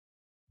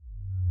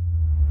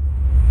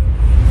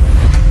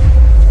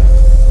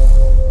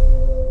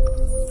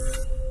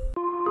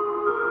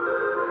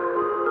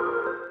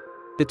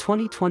The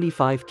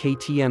 2025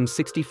 KTM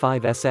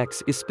 65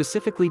 SX is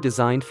specifically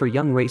designed for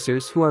young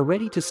racers who are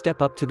ready to step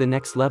up to the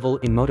next level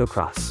in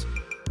motocross.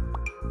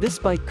 This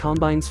bike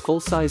combines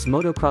full-size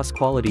motocross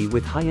quality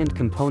with high-end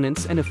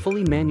components and a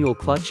fully manual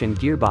clutch and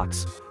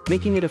gearbox,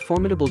 making it a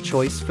formidable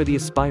choice for the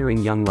aspiring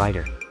young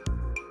rider.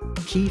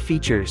 Key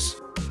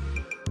features: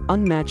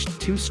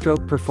 unmatched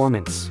two-stroke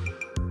performance.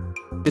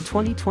 The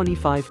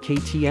 2025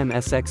 KTM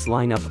SX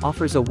lineup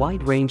offers a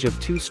wide range of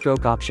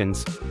two-stroke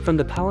options, from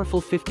the powerful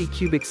 50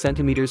 cubic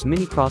centimeters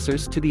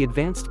mini-crossers to the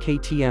advanced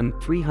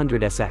KTM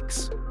 300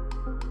 SX.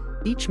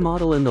 Each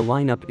model in the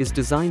lineup is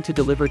designed to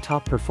deliver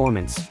top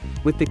performance,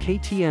 with the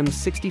KTM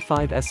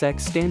 65 SX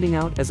standing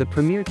out as a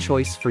premier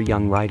choice for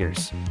young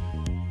riders.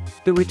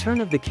 The return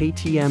of the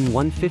KTM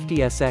 150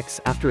 SX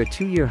after a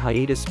 2-year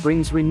hiatus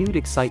brings renewed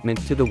excitement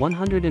to the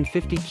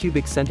 150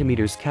 cubic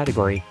centimeters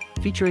category,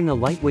 featuring a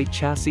lightweight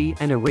chassis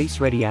and a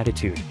race-ready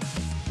attitude.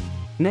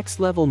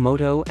 Next-level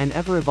moto and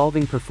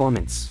ever-evolving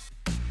performance.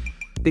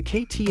 The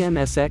KTM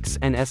SX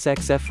and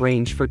SXF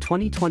range for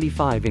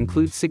 2025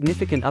 includes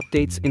significant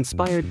updates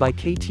inspired by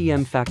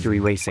KTM Factory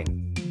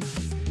Racing.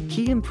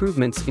 Key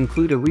improvements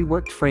include a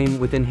reworked frame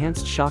with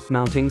enhanced shock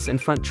mountings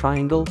and front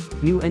triangle,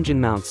 new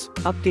engine mounts,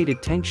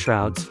 updated tank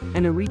shrouds,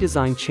 and a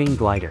redesigned chain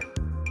glider.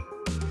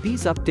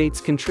 These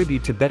updates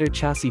contribute to better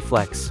chassis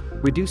flex,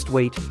 reduced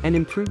weight, and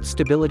improved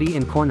stability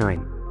and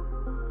cornering.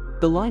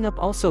 The lineup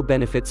also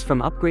benefits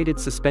from upgraded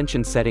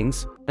suspension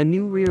settings, a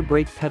new rear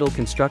brake pedal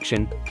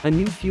construction, a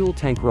new fuel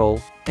tank roll,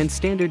 and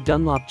standard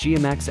Dunlop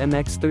GEOMAX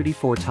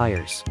MX34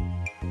 tires.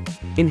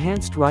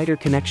 Enhanced rider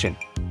connection.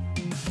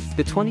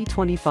 The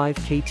 2025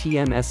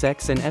 KTM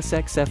SX and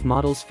SXF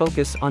models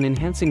focus on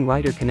enhancing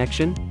rider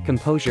connection,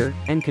 composure,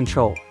 and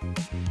control.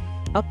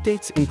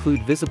 Updates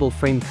include visible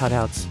frame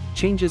cutouts,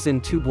 changes in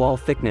tube wall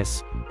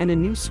thickness, and a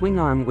new swing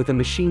arm with a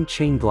machined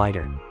chain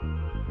glider.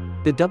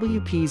 The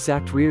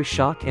WP-Zacked rear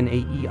shock and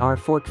AER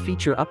fork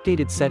feature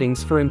updated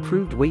settings for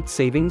improved weight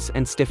savings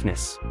and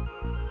stiffness.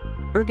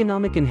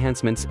 Ergonomic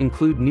enhancements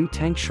include new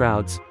tank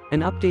shrouds,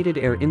 an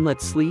updated air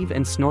inlet sleeve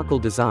and snorkel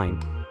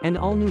design, and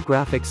all new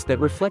graphics that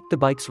reflect the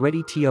bike's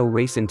ready-to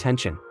race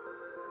intention.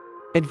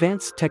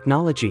 Advanced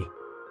technology.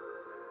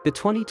 The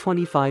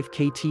 2025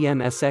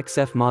 KTM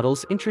SXF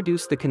models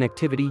introduce the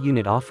Connectivity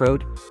Unit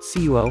Off-Road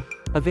 (CUO),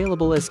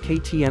 available as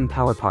KTM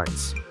Power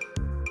Parts.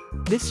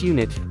 This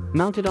unit,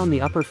 mounted on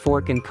the upper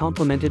fork and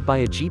complemented by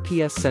a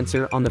GPS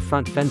sensor on the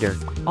front fender,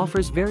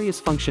 offers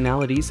various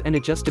functionalities and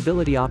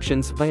adjustability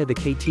options via the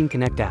KTM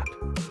Connect app.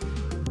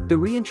 The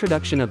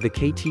reintroduction of the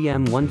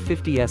KTM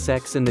 150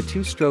 SX and the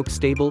two-stroke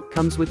stable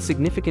comes with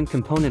significant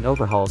component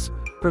overhauls,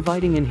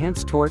 providing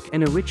enhanced torque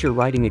and a richer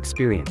riding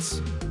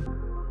experience.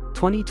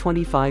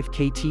 2025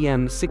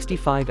 KTM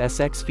 65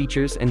 SX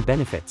features and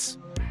benefits.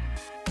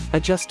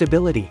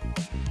 Adjustability.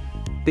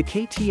 The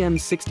KTM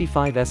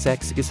 65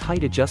 SX is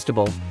height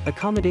adjustable,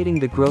 accommodating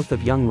the growth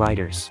of young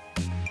riders.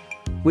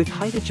 With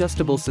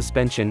height-adjustable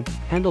suspension,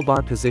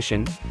 handlebar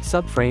position,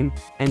 subframe,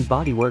 and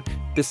bodywork,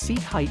 the seat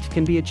height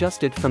can be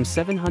adjusted from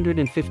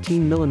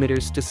 715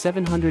 mm to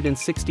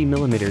 760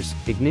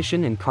 mm,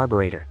 ignition and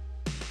carburetor.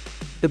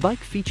 The bike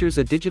features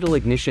a digital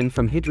ignition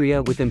from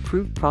Hydria with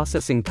improved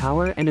processing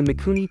power and a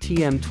Mikuni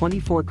TM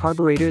 24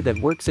 carburetor that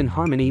works in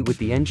harmony with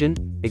the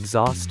engine,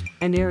 exhaust,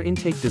 and air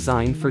intake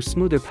design for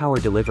smoother power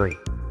delivery.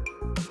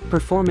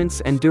 Performance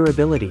and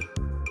durability.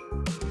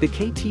 The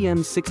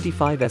KTM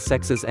 65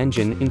 SX's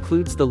engine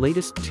includes the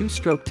latest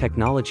two-stroke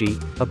technology,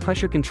 a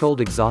pressure-controlled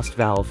exhaust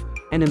valve,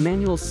 and a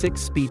manual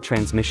 6-speed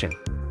transmission.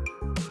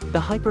 The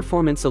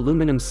high-performance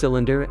aluminum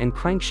cylinder and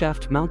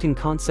crankshaft mounting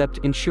concept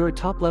ensure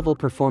top-level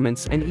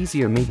performance and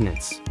easier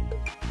maintenance.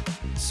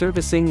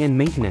 Servicing and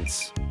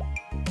maintenance.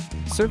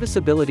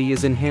 Serviceability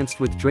is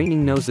enhanced with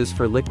draining noses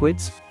for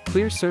liquids,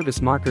 clear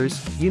service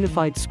markers,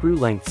 unified screw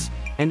lengths,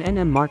 and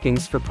NM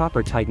markings for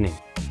proper tightening.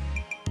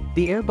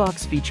 The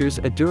airbox features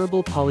a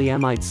durable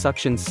polyamide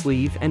suction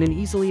sleeve and an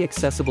easily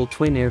accessible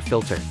twin air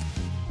filter.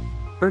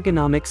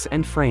 Ergonomics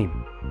and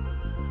frame.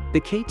 The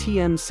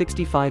KTM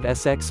 65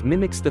 SX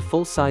mimics the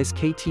full-size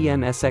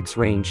KTM SX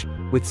range,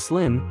 with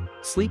slim,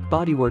 sleek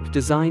bodywork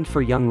designed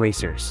for young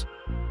racers.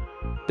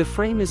 The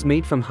frame is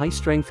made from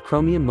high-strength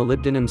chromium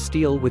molybdenum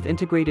steel with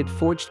integrated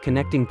forged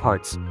connecting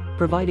parts,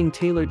 providing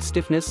tailored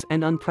stiffness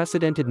and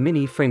unprecedented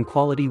mini-frame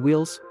quality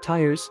wheels,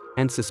 tires,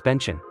 and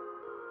suspension.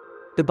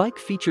 The bike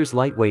features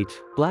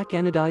lightweight, black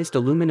anodized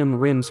aluminum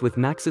rims with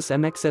Maxxis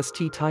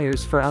MXST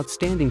tires for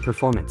outstanding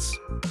performance.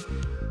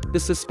 The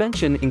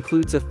suspension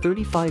includes a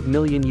 $35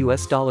 million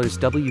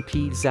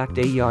WP-Zacked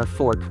AER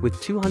fork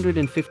with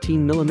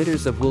 215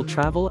 mm of wheel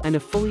travel and a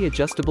fully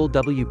adjustable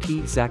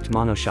WP-Zacked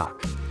monoshock.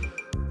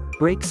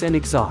 Brakes and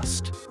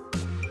exhaust.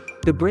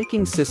 The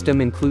braking system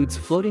includes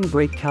floating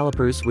brake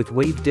calipers with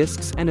wave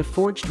discs and a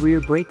forged rear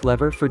brake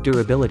lever for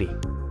durability.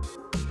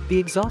 The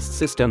exhaust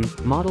system,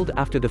 modeled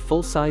after the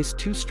full-size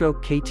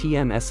two-stroke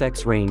KTM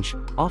SX range,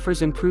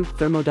 offers improved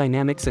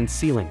thermodynamics and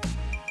sealing.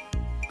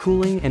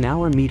 Cooling and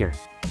hour meter.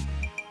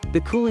 The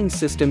cooling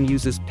system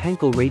uses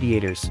Pankel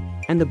radiators,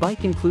 and the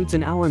bike includes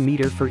an hour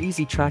meter for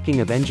easy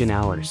tracking of engine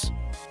hours.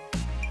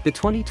 The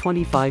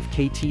 2025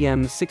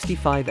 KTM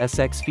 65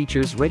 SX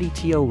features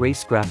ready-to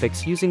race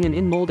graphics using an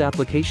in-mold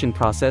application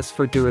process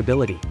for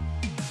durability.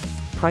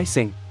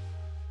 Pricing.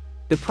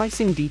 The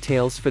pricing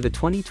details for the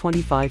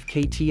 2025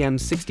 KTM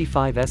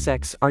 65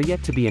 SX are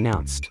yet to be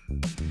announced.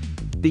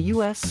 The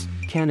US,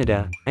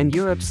 Canada, and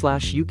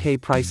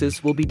Europe/UK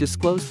prices will be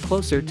disclosed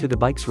closer to the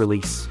bike's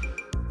release.